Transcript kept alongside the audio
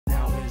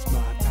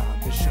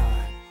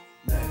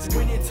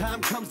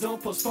time comes,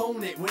 don't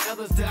postpone it. When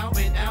others doubt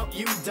and out,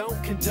 you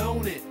don't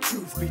condone it.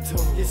 Truth be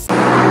told,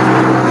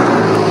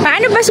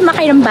 paano ba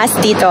sumakay ng bus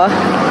dito?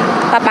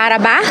 Papara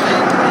ba?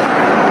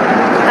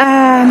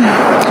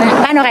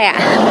 Paano kaya?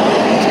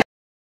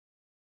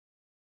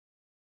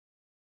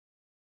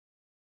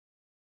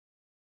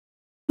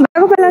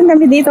 Bago pa lang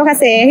kami dito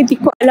kasi hindi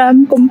ko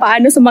alam kung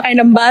paano sumakay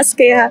ng bus,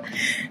 kaya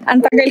ang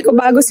tagal ko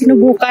bago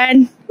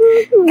sinubukan.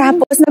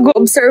 Tapos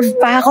nag-observe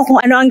pa ako kung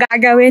ano ang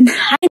gagawin.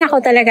 Ay nako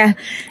talaga.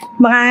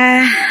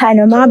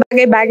 Mga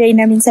bagay-bagay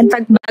na minsan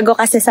pag bago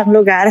kasi sa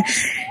lugar,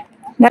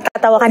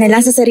 natatawa ka na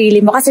lang sa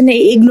sarili mo kasi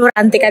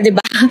nai-ignorante ka, 'di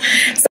ba?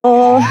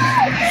 So,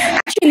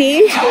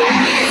 actually,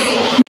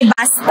 may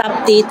bus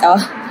stop dito.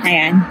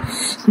 Ayan.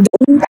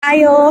 Doon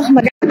tayo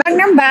mag-abang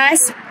ng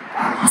bus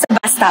sa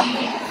bus stop.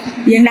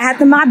 Yung lahat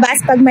ng mga bus,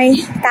 pag may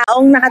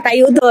taong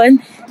nakatayo doon,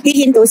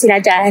 hihinto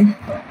sila dyan.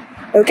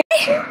 Okay?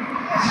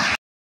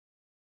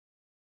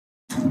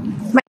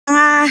 May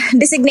mga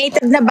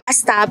designated na bus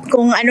stop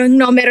kung anong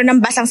numero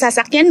ng bus ang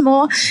sasakyan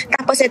mo.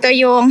 Tapos ito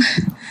yung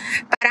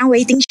parang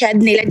waiting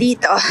shed nila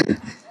dito.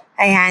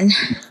 Ayan.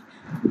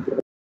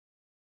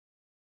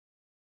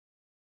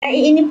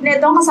 Naiinip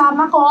na itong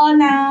kasama ko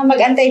na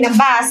mag-antay ng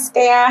bus.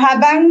 Kaya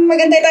habang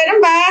mag-antay tayo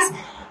ng bus,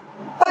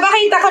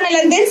 papakita ko na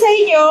lang din sa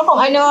inyo kung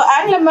ano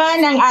ang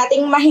laman ng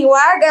ating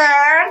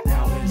mahiwagang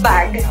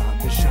bag.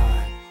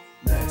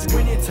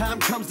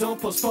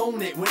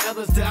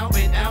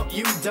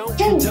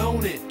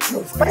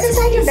 What's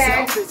inside your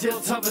bag? Here,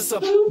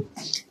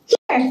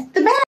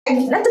 the bag,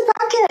 not the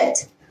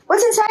pocket.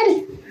 What's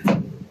inside?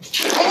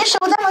 Can you show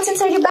them what's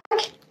inside your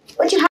bag?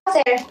 What you have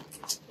there?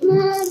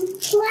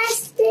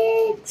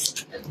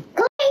 Plastics.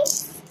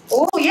 Coins.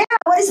 Oh yeah,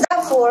 what is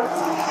that for?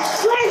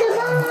 For the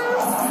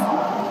bus.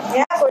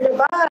 Yeah, for the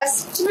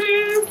bus.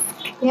 Map.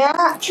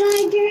 Yeah.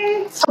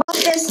 Charger. How about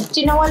this? Do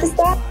you know what is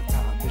that?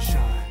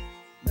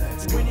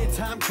 When your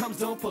time comes,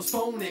 don't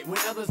postpone it. When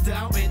others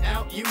doubt and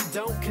out, you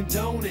don't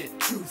condone it.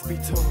 Truth be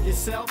told,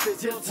 yourself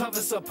is your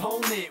toughest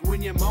opponent.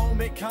 When your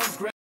moment comes,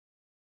 grab.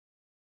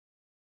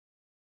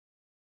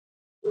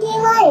 Do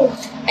you like?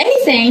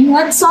 Anything.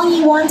 What song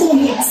you want to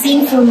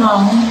sing for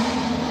mom?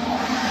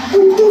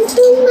 Don't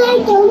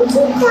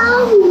you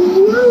tell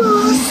me no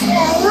more.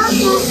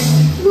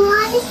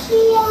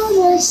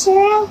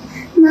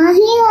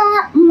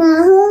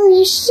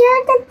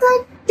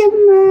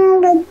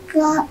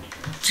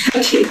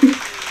 Okay.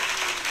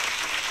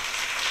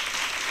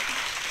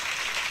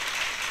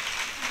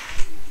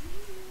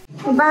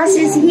 The bus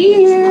is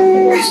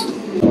here.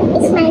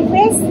 It's my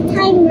first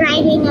time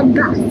riding a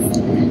bus.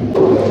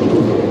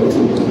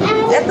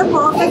 Ito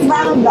po, pag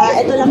ba,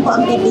 ito lang po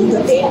ang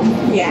pipindutin.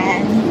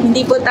 Yan.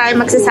 Hindi po tayo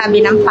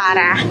magsasabi ng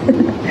para.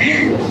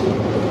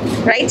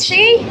 Right,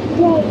 Shay?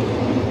 Right.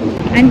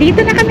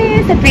 Andito na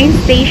kami sa train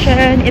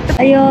station. Ito,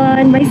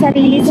 ayun, may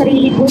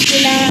sarili-sarili po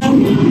silang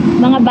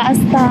mga bus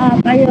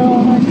stop.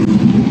 Ayun.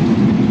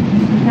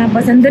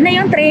 Tapos, andun na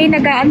yung train,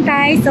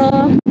 nag-aantay. So,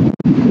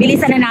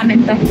 bilisan na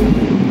namin to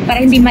para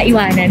hindi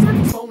maiwanan.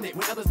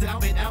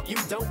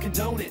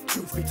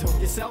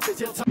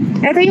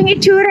 Ito yung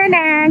itsura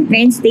ng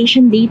train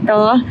station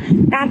dito.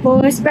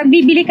 Tapos, pag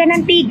bibili ka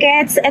ng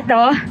tickets,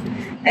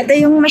 ito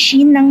yung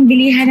machine ng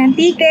bilihan ng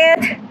ticket.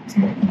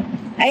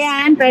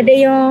 Ayan,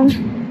 pwede yung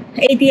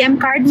ATM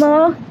card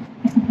mo.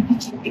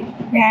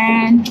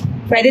 Ayan.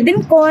 Pwede din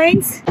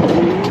coins.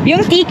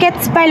 Yung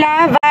tickets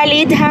pala,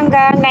 valid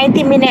hanggang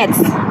 90 minutes.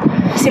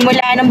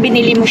 Simula nung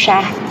binili mo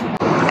siya.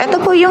 Ito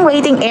po yung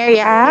waiting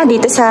area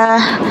dito sa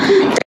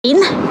train.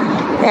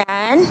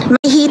 Ayan.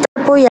 May heater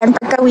po yan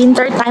pagka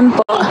winter time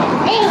po.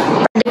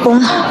 Pwede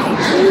pong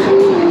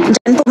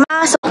dyan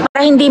pumasok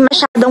para hindi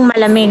masyadong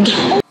malamig.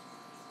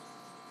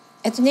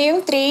 Ito na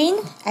yung train.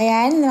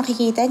 Ayan,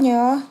 nakikita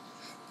nyo.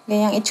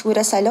 Ganyang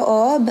itsura sa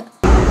loob.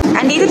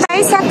 Andito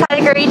tayo sa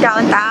Calgary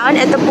downtown.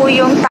 Ito po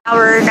yung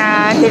tower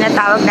na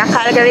tinatawag na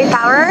Calgary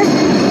Tower.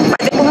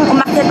 Pwede pong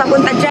umakyat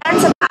papunta dyan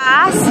sa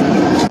taas.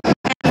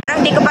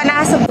 Pero hindi ko pa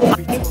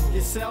nasubukan.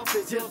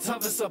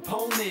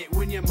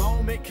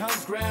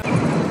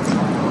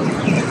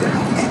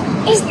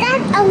 Is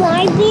that a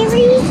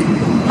library?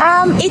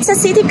 It's a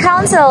city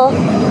council.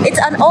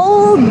 It's an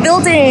old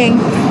building.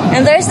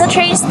 And there's the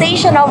train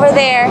station over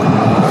there.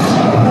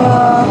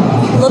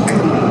 Look.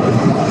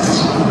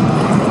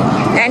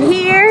 And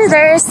here,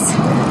 there's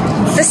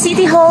the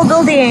City Hall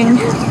building.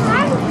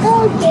 Can't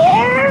go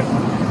there.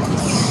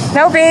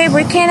 No, babe,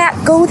 we cannot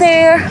go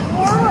there.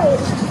 Why?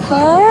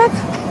 What?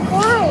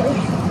 Why?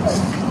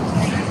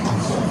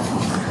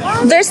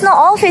 There's no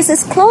office.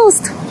 It's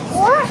closed.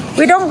 What?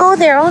 We don't go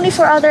there, only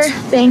for other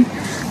thing.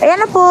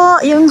 Ayan na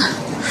po, yung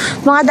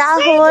mga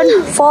dahon,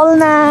 fall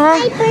na.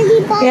 Hi,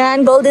 Birdie Bug.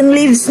 Ayan, golden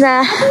leaves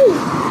na.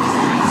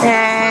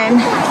 And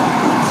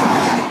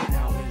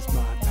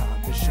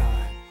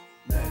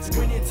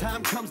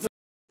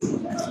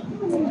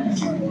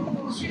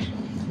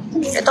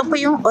ito po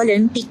yung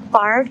Olympic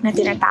Park na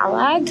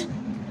tinatawag.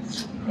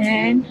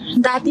 And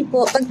dati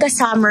po, pagka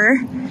summer,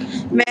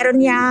 meron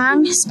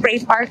yang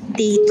spray park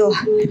dito.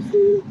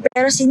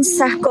 Pero since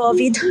sa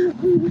COVID,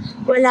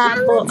 wala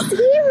po.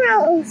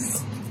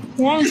 Heroes.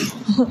 Yeah.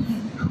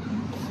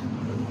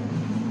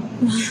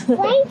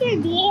 Why are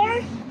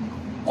there?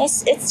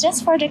 It's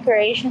just for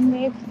decoration,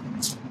 babe.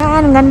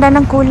 Ang ganda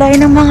ng kulay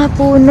ng mga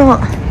puno.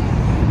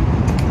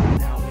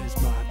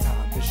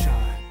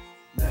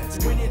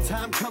 When your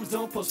time comes,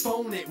 don't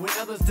postpone it. When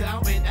others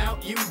down and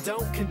out, you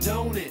don't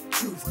condone it.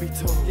 Truth be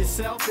told,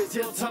 yourself is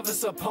your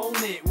toughest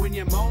opponent. When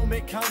your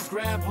moment comes,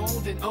 grab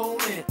hold and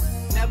own it.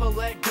 Never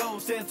let go,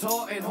 stand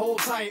tall and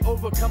hold tight.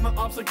 Overcoming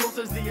obstacles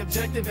is the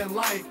objective in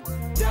life.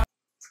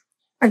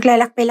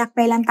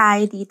 Maglalakbay-lakbay lang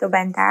tayo dito,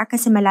 banda,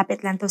 kasi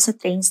malapit lang to sa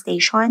train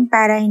station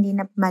para hindi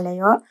na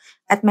malayo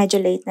at medyo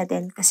late na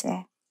din kasi.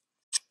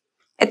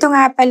 Ito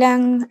nga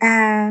palang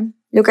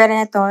lugar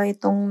na to,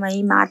 itong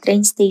may mga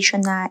train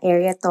station na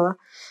area to.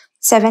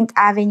 7th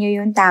Avenue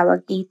yung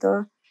tawag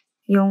dito.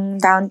 Yung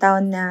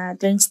downtown na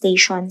train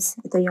stations.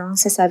 Ito yung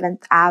sa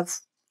 7th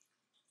Ave.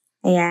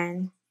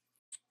 Ayan.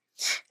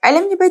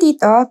 Alam niyo ba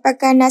dito,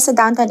 pagka nasa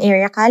downtown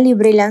area ka,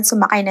 libre lang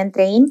sumakay ng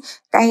train.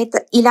 Kahit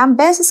ilang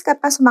beses ka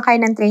pa sumakay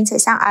ng train sa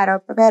isang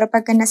araw. Pero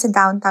pagka nasa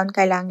downtown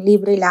ka lang,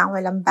 libre lang,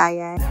 walang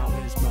bayad.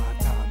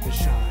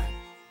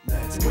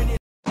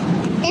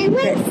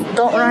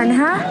 Don't run,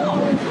 ha?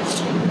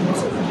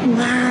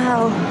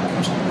 Wow.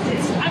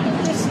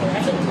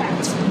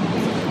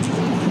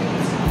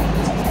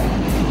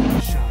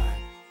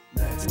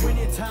 When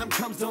your time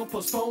comes, don't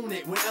postpone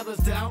it. When others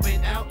down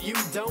and out, you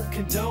don't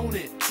condone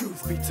it.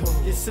 Truth be told,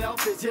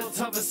 yourself is your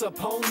toughest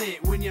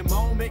opponent. When your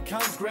moment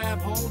comes, grab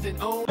hold and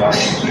own it.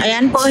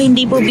 Ayan po,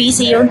 hindi po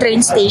busy yung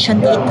train station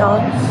dito.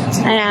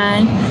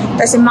 Ayan.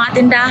 Tapos yung mga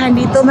tindahan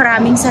dito,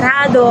 maraming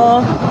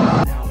sarado.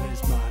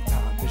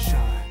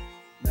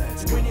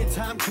 When your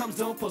time comes,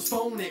 don't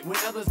postpone it. When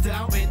others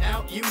down and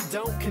out, you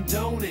don't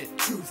condone it.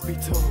 Truth be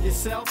told,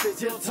 yourself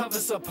is your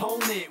toughest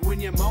opponent.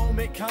 When your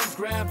moment comes,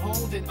 grab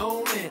hold and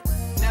own it.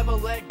 Never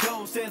let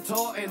go, stand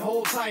tall and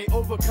hold tight.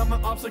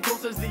 Overcoming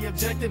obstacles is the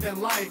objective in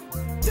life.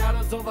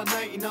 Doubters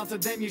overnight, and onto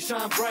them you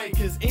shine bright.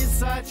 Cause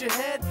inside your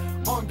head,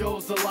 on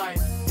goes the light.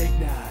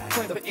 Ignite.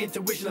 Play the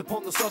intuition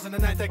upon the stars in the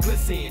night that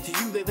glisten. To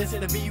you they listen,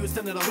 to me you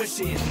stand at a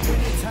wishing.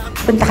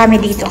 Punta kami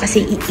dito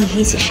kasi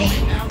iihi si Shay.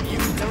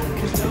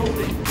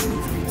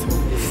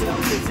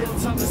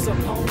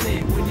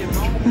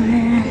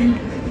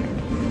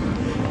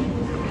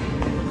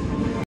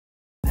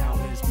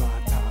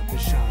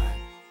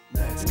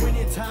 When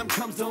your time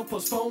comes, don't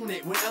postpone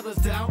it. When others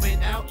down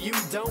and out, you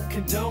don't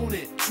condone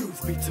it.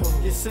 Truth be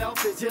told,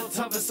 yourself is your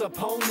toughest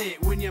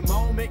opponent. When your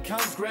moment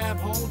comes, grab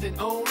hold and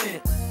own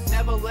it.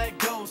 Never let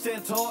go,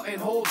 stand tall and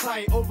hold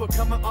tight.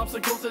 Overcoming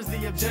obstacles is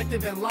the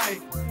objective in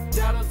life.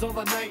 Doubters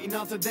overnight, and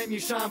onto them you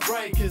shine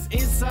bright. Cause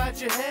inside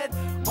your head,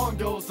 on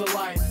goes the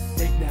light.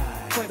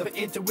 Ignite. Play the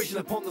intuition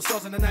upon the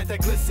stars in the night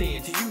that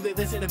glisten. To you they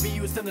listen, to me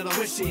you stand at a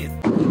wishing.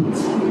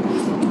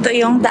 Ito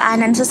yung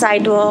daanan sa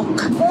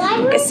sidewalk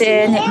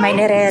kasi may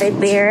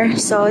nire-repair.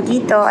 So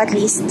dito at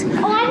least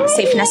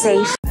safe na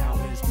safe.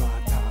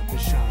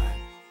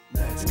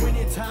 When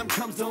your time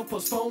comes, don't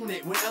postpone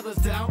it. When others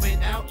down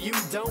and out, you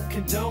don't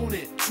condone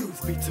it.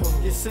 Truth be told,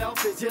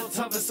 yourself is your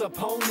toughest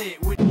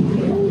opponent.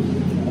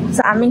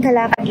 Sa aming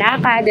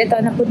kalakad-lakad, ito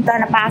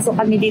napasok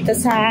kami dito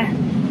sa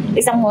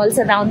isang mall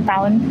sa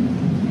downtown.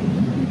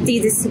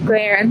 Dito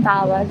Square ang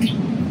tawag.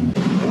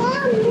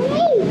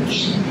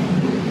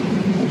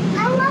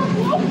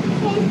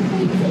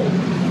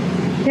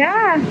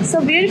 Yeah,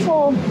 so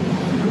beautiful.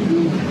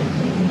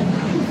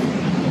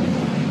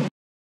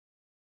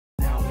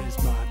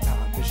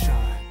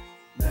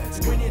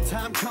 When your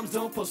time comes,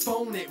 don't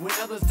postpone it. When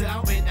others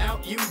down and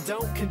out, you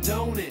don't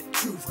condone it.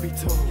 Truth be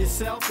told,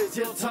 yourself is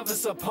your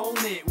toughest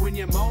opponent. When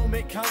your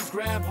moment comes,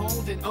 grab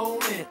hold and own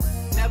it.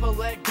 Never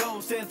let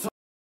go, stand tall.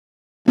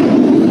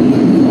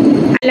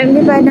 Alam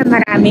niyo ba na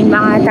maraming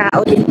mga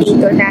tao din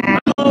dito na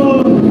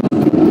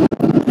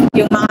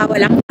yung mga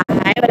walang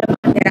bahay, walang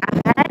mga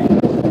tirahan?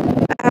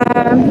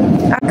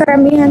 Ang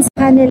karamihan sa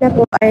kanila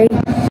po ay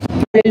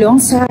nalulong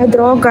sa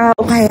droga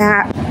o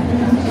kaya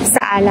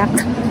sa alak.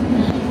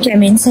 Kaya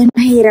minsan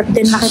mahirap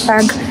din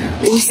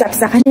makipag-usap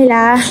sa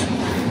kanila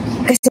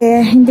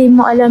kasi hindi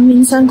mo alam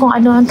minsan kung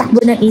ano ang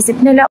takbo ng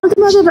isip nila. Although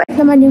mababait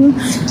naman yung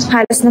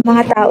halos ng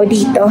mga tao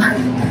dito.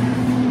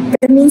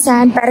 Pero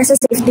minsan, para sa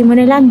safety mo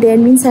na lang din,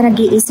 minsan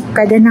nag-iisip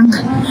ka din ng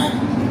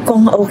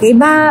kung okay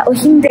ba o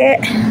hindi.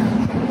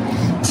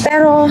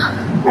 Pero,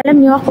 alam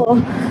niyo ako,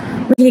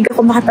 mahilig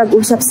ako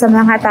makapag-usap sa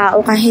mga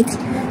tao kahit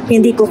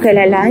hindi ko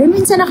kilala.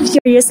 Minsan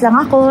curious lang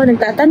ako,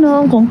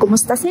 nagtatanong kung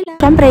kumusta sila.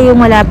 Siyempre, yung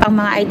wala pang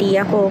mga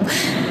idea kung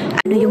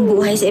ano yung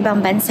buhay sa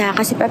ibang bansa.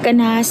 Kasi pagka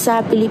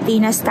nasa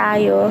Pilipinas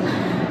tayo,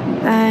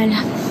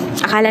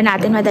 akala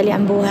natin madali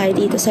ang buhay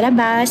dito sa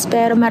labas.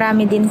 Pero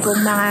marami din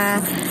pong mga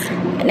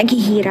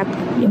naghihirap.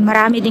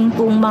 Marami din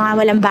pong mga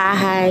walang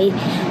bahay.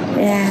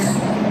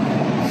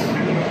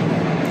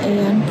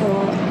 Ayan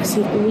po, si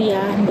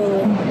Kuya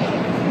doon.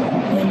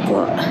 Ayan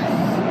po.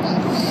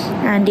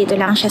 Nandito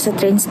lang siya sa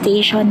train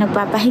station,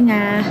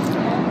 nagpapahinga.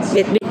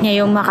 Bit-bit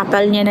niya yung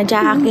makapal niya na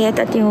jacket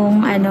at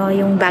yung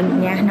yung bag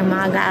niya ng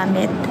mga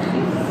gamit.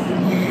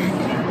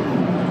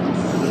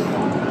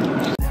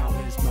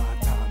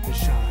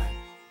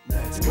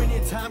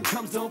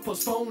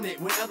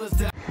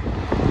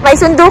 May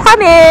sundo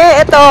kami.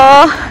 Ito.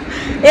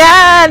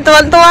 Yan.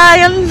 Tuwan-tuwa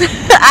yung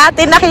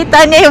ate.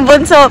 Nakita niya yung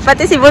bunso.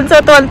 Pati si bunso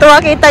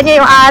tuwan-tuwa. Kita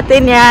niya yung ate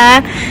niya.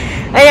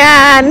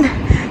 Ayan.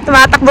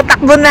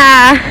 Tumatakbo-takbo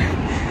na.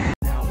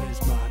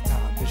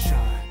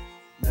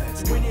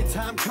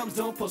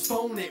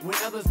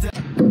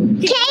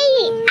 Okay,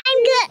 I'm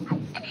good.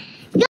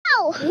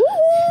 Go!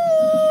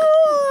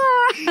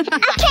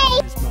 Okay.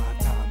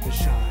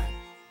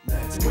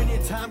 When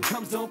your time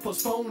comes, don't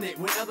postpone it.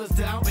 When others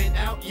doubt and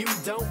out, you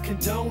don't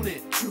condone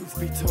it. Truth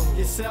be told,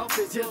 yourself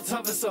is your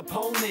toughest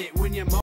opponent. When you're